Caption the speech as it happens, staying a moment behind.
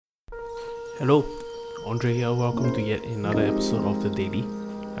Hello, Andre here. Welcome to yet another episode of The Daily.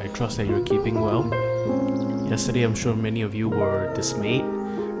 I trust that you're keeping well. Yesterday, I'm sure many of you were dismayed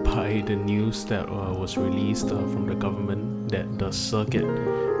by the news that was released from the government that the circuit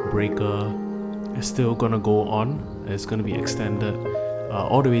breaker is still gonna go on. It's gonna be extended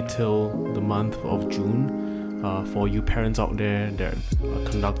all the way till the month of June. For you parents out there that are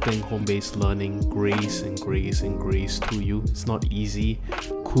conducting home-based learning, grace and grace and grace to you. It's not easy.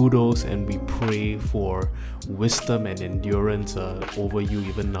 Kudos, and we pray for wisdom and endurance over you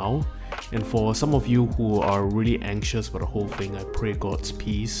even now. And for some of you who are really anxious about the whole thing, I pray God's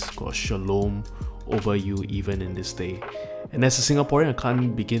peace, God's shalom over you even in this day. And as a Singaporean, I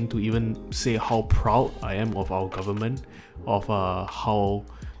can't begin to even say how proud I am of our government, of how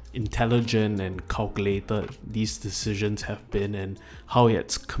intelligent and calculated these decisions have been, and how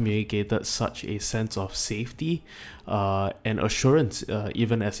it's communicated such a sense of safety and assurance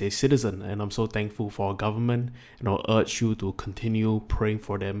even as a citizen. And I'm so thankful for our government, and I'll urge you to continue praying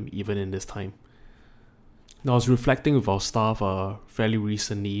for them even in this time. Now, I was reflecting with our staff fairly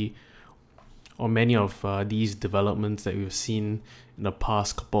recently on many of these developments that we've seen in the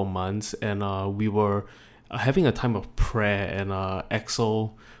past couple of months, and we were having a time of prayer, and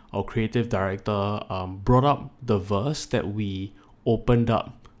Axel, our creative director, brought up the verse that we opened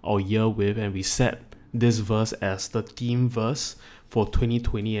up our year with, and we set this verse as the theme verse for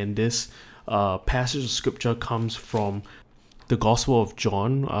 2020. And this passage of scripture comes from the Gospel of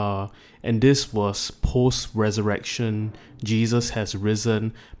John, and this was post-resurrection. Jesus has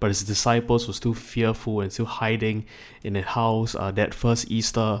risen, but his disciples were still fearful and still hiding in a house that first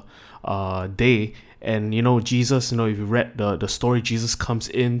Easter day. And Jesus, if you read the story, Jesus comes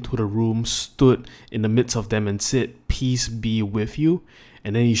into the room, stood in the midst of them and said, "Peace be with you."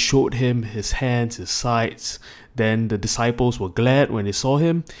 And then he showed him his hands, his sides. Then the disciples were glad when they saw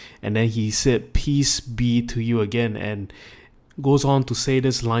him. And then he said, "Peace be to you" again. And goes on to say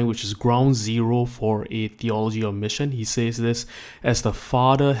this line, which is ground zero for a theology of mission. He says this: "As the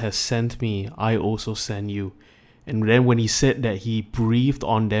Father has sent me, I also send you." And then when he said that, he breathed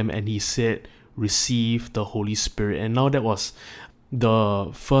on them and he said, "Receive the Holy Spirit." And now that was the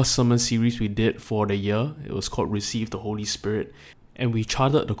first sermon series we did for the year. It was called Receive the Holy Spirit. And we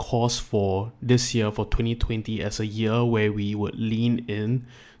charted the course for this year, for 2020, as a year where we would lean in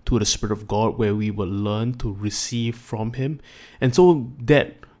to the Spirit of God, where we would learn to receive from Him. And so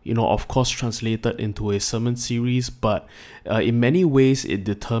that, of course, translated into a sermon series, but in many ways it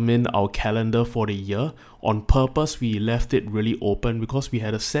determined our calendar for the year. On purpose, we left it really open because we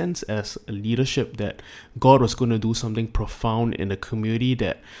had a sense as a leadership that God was going to do something profound in the community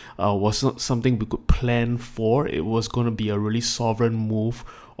that was not something we could plan for. It was going to be a really sovereign move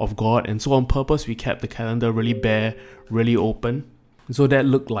of God. And so on purpose, we kept the calendar really bare, really open. So that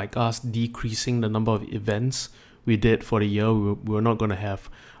looked like us decreasing the number of events we did for the year. We were not going to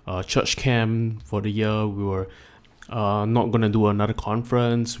have church camp for the year. We were not going to do another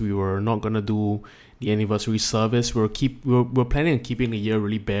conference. We were not going to do the anniversary service. We're planning on keeping the year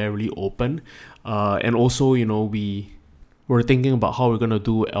really bare, really open. And also, we were thinking about how we're going to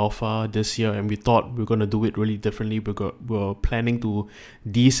do Alpha this year, and we thought we were going to do it really differently. We're planning to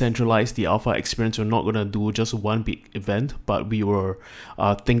decentralize the Alpha experience. We're not going to do just one big event, but we were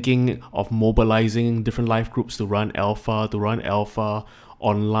thinking of mobilizing different life groups to run Alpha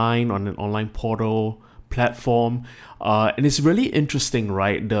online on an online portal platform. And it's really interesting,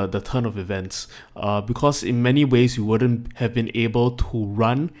 right, the turn of events, because in many ways we wouldn't have been able to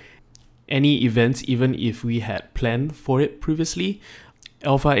run any events even if we had planned for it previously.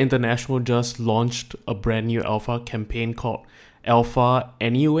 Alpha International just launched a brand new Alpha campaign called Alpha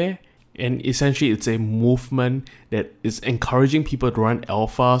Anywhere, and essentially it's a movement that is encouraging people to run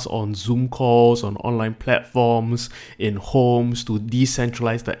alphas on Zoom calls, on online platforms, in homes, to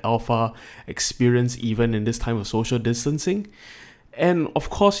decentralize the alpha experience even in this time of social distancing. And of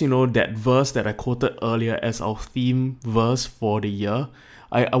course, that verse that I quoted earlier as our theme verse for the year,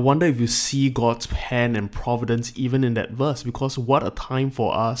 I wonder if you see God's hand and providence even in that verse, because what a time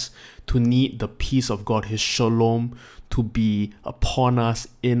for us to need the peace of God, His shalom, to be upon us,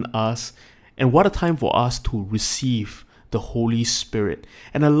 in us, and what a time for us to receive the Holy Spirit.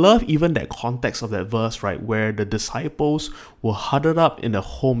 And I love even that context of that verse, right, where the disciples were huddled up in the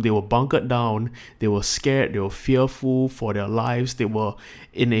home. They were bunkered down. They were scared. They were fearful for their lives. They were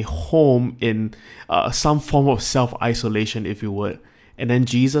in a home in some form of self-isolation, if you would. And then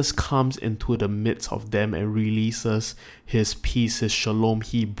Jesus comes into the midst of them and releases his peace, his shalom.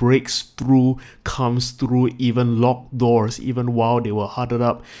 He breaks through, comes through even locked doors, even while they were huddled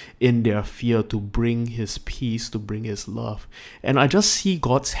up in their fear, to bring his peace, to bring his love. And I just see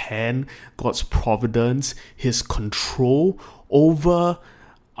God's hand, God's providence, his control over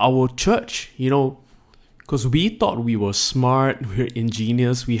our church, because we thought we were smart, we were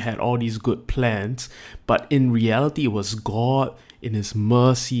ingenious, we had all these good plans, but in reality it was God in his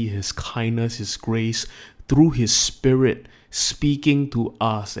mercy, his kindness, his grace, through his Spirit speaking to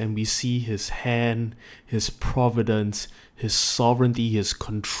us, and we see his hand, his providence, his sovereignty, his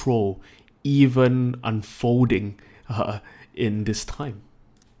control even unfolding in this time.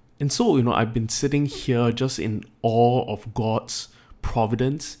 And so, I've been sitting here just in awe of God's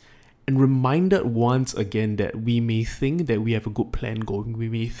providence, and reminded once again that we may think that we have a good plan going. We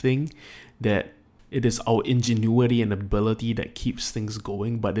may think that it is our ingenuity and ability that keeps things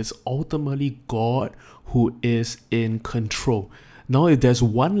going, but it's ultimately God who is in control. Now, if there's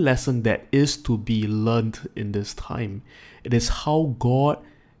one lesson that is to be learned in this time, it is how God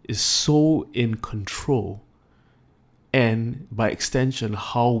is so in control, and by extension,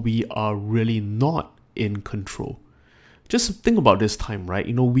 how we are really not in control. Just think about this time, right?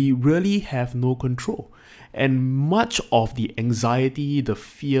 We really have no control. And much of the anxiety, the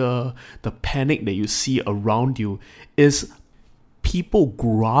fear, the panic that you see around you is people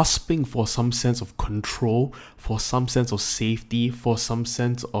grasping for some sense of control, for some sense of safety, for some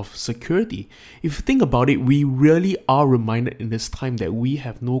sense of security. If you think about it, we really are reminded in this time that we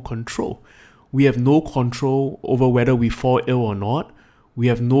have no control. We have no control over whether we fall ill or not. We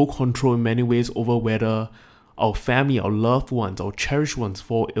have no control in many ways over whether our family, our loved ones, our cherished ones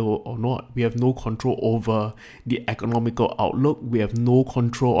fall ill or not. We have no control over the economical outlook. We have no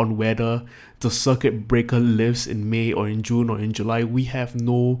control on whether the circuit breaker lives in May or in June or in July. We have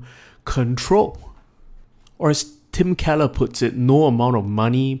no control. Or as Tim Keller puts it, no amount of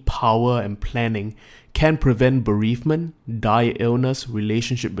money, power, and planning can prevent bereavement, dire illness,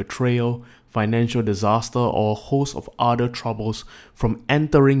 relationship betrayal, financial disaster, or a host of other troubles from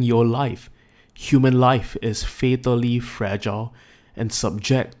entering your life. Human life is fatally fragile and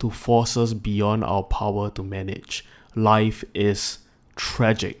subject to forces beyond our power to manage. Life is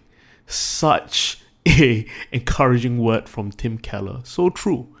tragic. Such a encouraging word from Tim Keller. So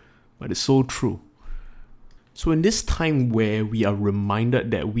true, but it's so true. So in this time where we are reminded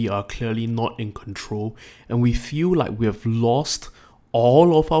that we are clearly not in control, and we feel like we have lost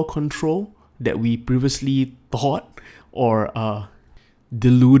all of our control that we previously thought or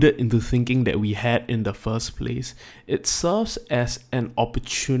deluded into thinking that we had in the first place, it serves as an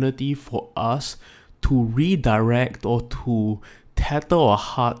opportunity for us to redirect or to tether our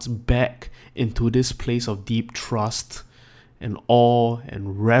hearts back into this place of deep trust and awe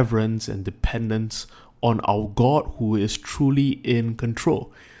and reverence and dependence on our God who is truly in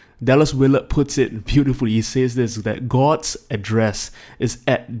control. Dallas Willard puts it beautifully. He says this, that God's address is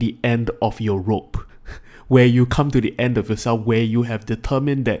at the end of your rope. Where you come to the end of yourself, where you have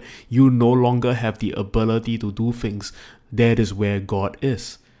determined that you no longer have the ability to do things, that is where God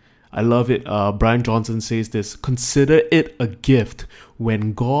is. I love it. Brian Johnson says this, consider it a gift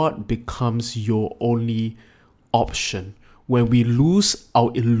when God becomes your only option. When we lose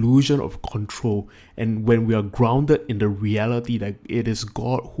our illusion of control and when we are grounded in the reality that it is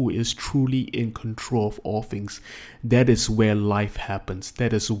God who is truly in control of all things, that is where life happens.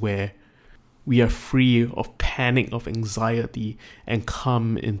 That is where we are free of panic, of anxiety, and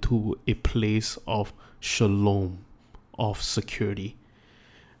come into a place of shalom, of security.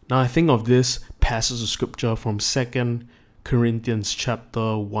 Now I think of this passage of scripture from 2 Corinthians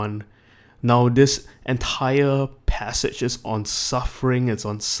chapter 1. Now this entire passage is on suffering. It's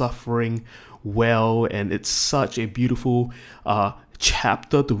on suffering well, and it's such a beautiful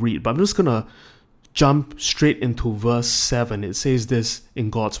chapter to read. But I'm just going to jump straight into verse 7. It says this in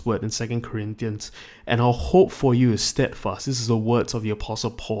God's word in 2 Corinthians, and our hope for you is steadfast. This is the words of the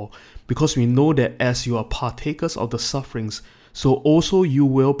Apostle Paul, because we know that as you are partakers of the sufferings, so also you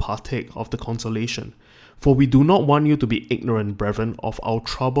will partake of the consolation. For we do not want you to be ignorant, brethren, of our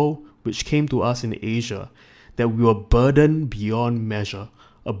trouble which came to us in Asia, that we were burdened beyond measure,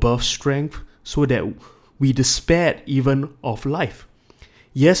 above strength, so that we despaired even of life.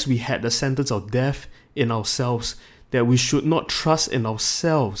 Yes, we had the sentence of death in ourselves, that we should not trust in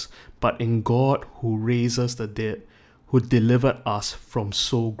ourselves, but in God who raises the dead, who delivered us from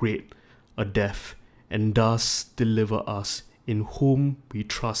so great a death, and thus deliver us, in whom we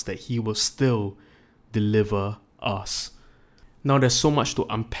trust that he will still deliver us. Now there's so much to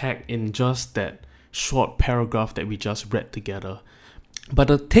unpack in just that short paragraph that we just read together. But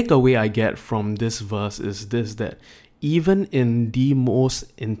the takeaway I get from this verse is this, that even in the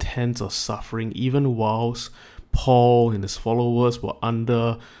most intense of suffering, even whilst Paul and his followers were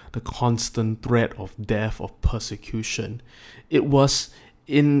under the constant threat of death, of persecution, it was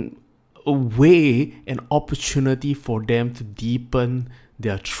in a way an opportunity for them to deepen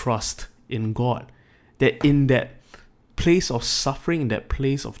their trust in God. That in that place of suffering, in that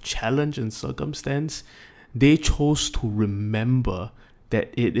place of challenge and circumstance, they chose to remember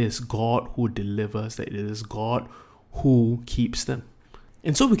that it is God who delivers, that it is God who keeps them.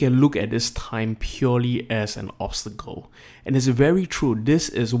 And so we can look at this time purely as an obstacle. And it's very true. This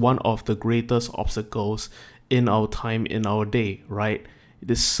is one of the greatest obstacles in our time, in our day, right?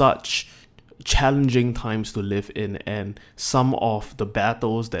 It is such challenging times to live in, and some of the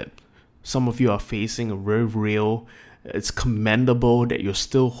battles that some of you are facing are very real. It's commendable that you're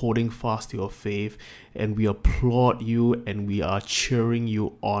still holding fast to your faith, and we applaud you and we are cheering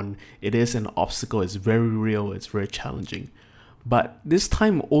you on. It is an obstacle, it's very real, it's very challenging. But this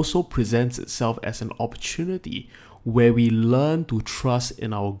time also presents itself as an opportunity where we learn to trust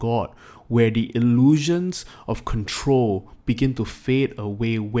in our God, where the illusions of control begin to fade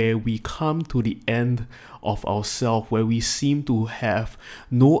away, where we come to the end of ourselves, where we seem to have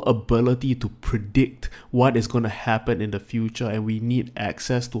no ability to predict what is going to happen in the future, and we need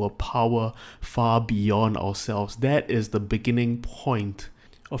access to a power far beyond ourselves. That is the beginning point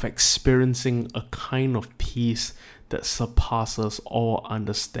of experiencing a kind of peace that surpasses all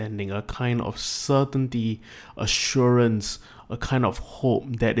understanding, a kind of certainty, assurance, a kind of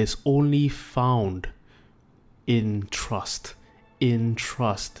hope that is only found in trust in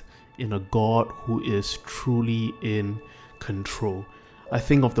a God who is truly in control. I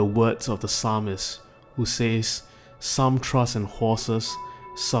think of the words of the psalmist who says, "Some trust in horses,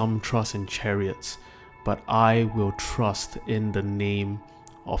 some trust in chariots, but I will trust in the name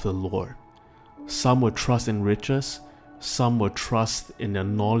of the Lord." Some will trust in riches, some will trust in their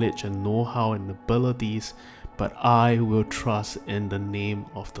knowledge and know-how and abilities, but I will trust in the name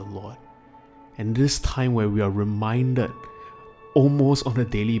of the Lord. And this time where we are reminded almost on a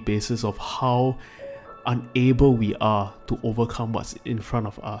daily basis of how unable we are to overcome what's in front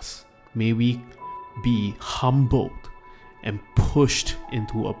of us, may we be humbled and pushed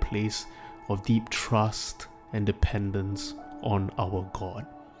into a place of deep trust and dependence on our God.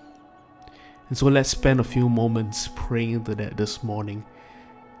 And so let's spend a few moments praying into that this morning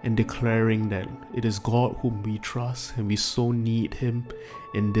and declaring that it is God whom we trust, and we so need Him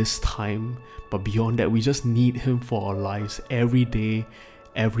in this time. But beyond that, we just need Him for our lives every day,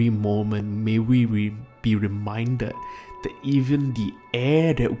 every moment. May we be reminded that even the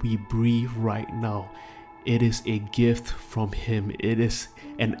air that we breathe right now, it is a gift from Him. It is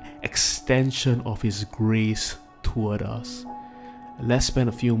an extension of His grace toward us. Let's spend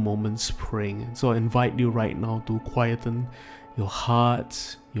a few moments praying. So I invite you right now to quieten your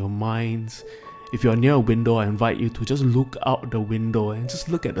hearts, your minds. If you're near a window, I invite you to just look out the window and just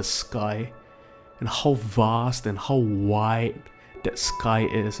look at the sky and how vast and how wide that sky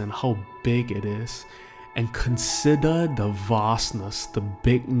is and how big it is, and consider the vastness, the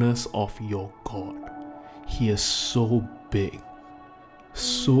bigness of your God. He is so big,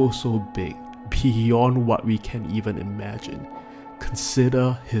 so big, beyond what we can even imagine.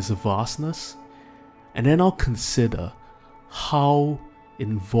 Consider His vastness, and then I'll consider how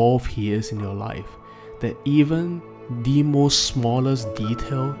involved He is in your life, that even the most smallest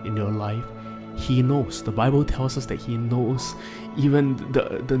detail in your life, He knows. The Bible tells us that He knows even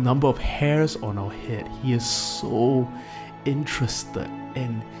the number of hairs on our head. He is so interested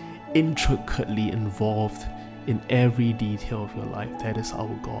and intricately involved in every detail of your life. That is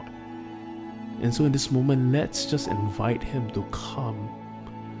our God. And so in this moment, let's just invite Him to come,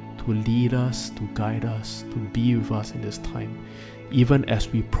 to lead us, to guide us, to be with us in this time. Even as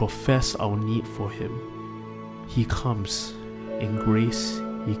we profess our need for Him, He comes in grace,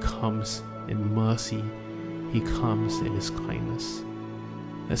 He comes in mercy, He comes in His kindness.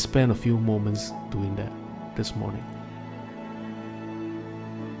 Let's spend a few moments doing that this morning.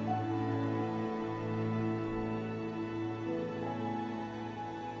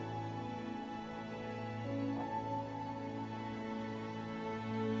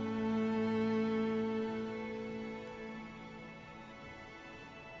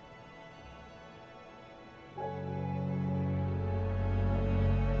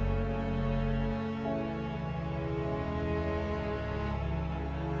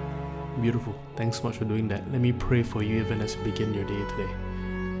 Beautiful. Thanks so much for doing that. Let me pray for you even as you begin your day today.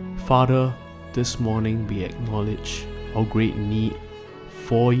 Father, this morning we acknowledge our great need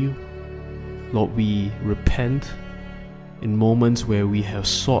for You. Lord, we repent in moments where we have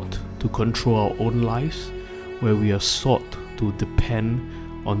sought to control our own lives, where we have sought to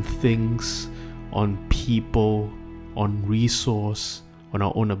depend on things, on people, on resource, on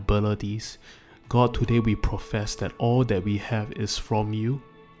our own abilities. God, today we profess that all that we have is from you,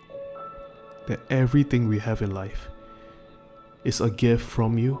 that everything we have in life is a gift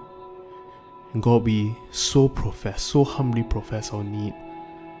from you. And God, we so humbly profess our need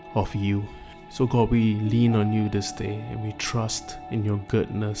of you. So God, we lean on you this day and we trust in your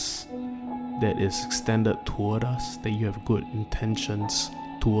goodness that is extended toward us, that you have good intentions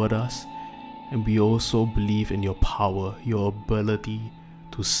toward us. And we also believe in your power, your ability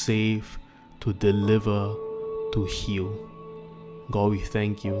to save, to deliver, to heal. God, we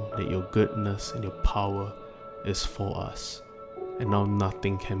thank you that your goodness and your power is for us, and now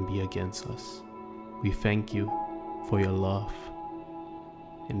nothing can be against us. We thank you for your love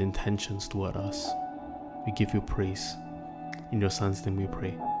and intentions toward us. We give you praise. In your Son's name we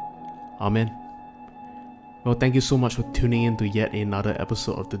pray. Amen. Well, thank you so much for tuning in to yet another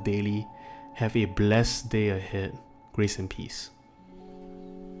episode of The Daily. Have a blessed day ahead. Grace and peace.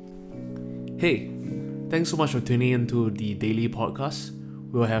 Hey, thanks so much for tuning in to the Daily Podcast.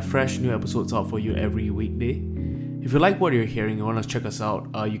 We will have fresh new episodes out for you every weekday. If you like what you're hearing and want to check us out,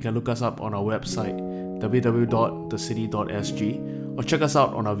 you can look us up on our website, www.thecity.sg, or check us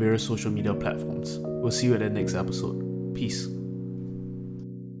out on our various social media platforms. We'll see you at the next episode. Peace.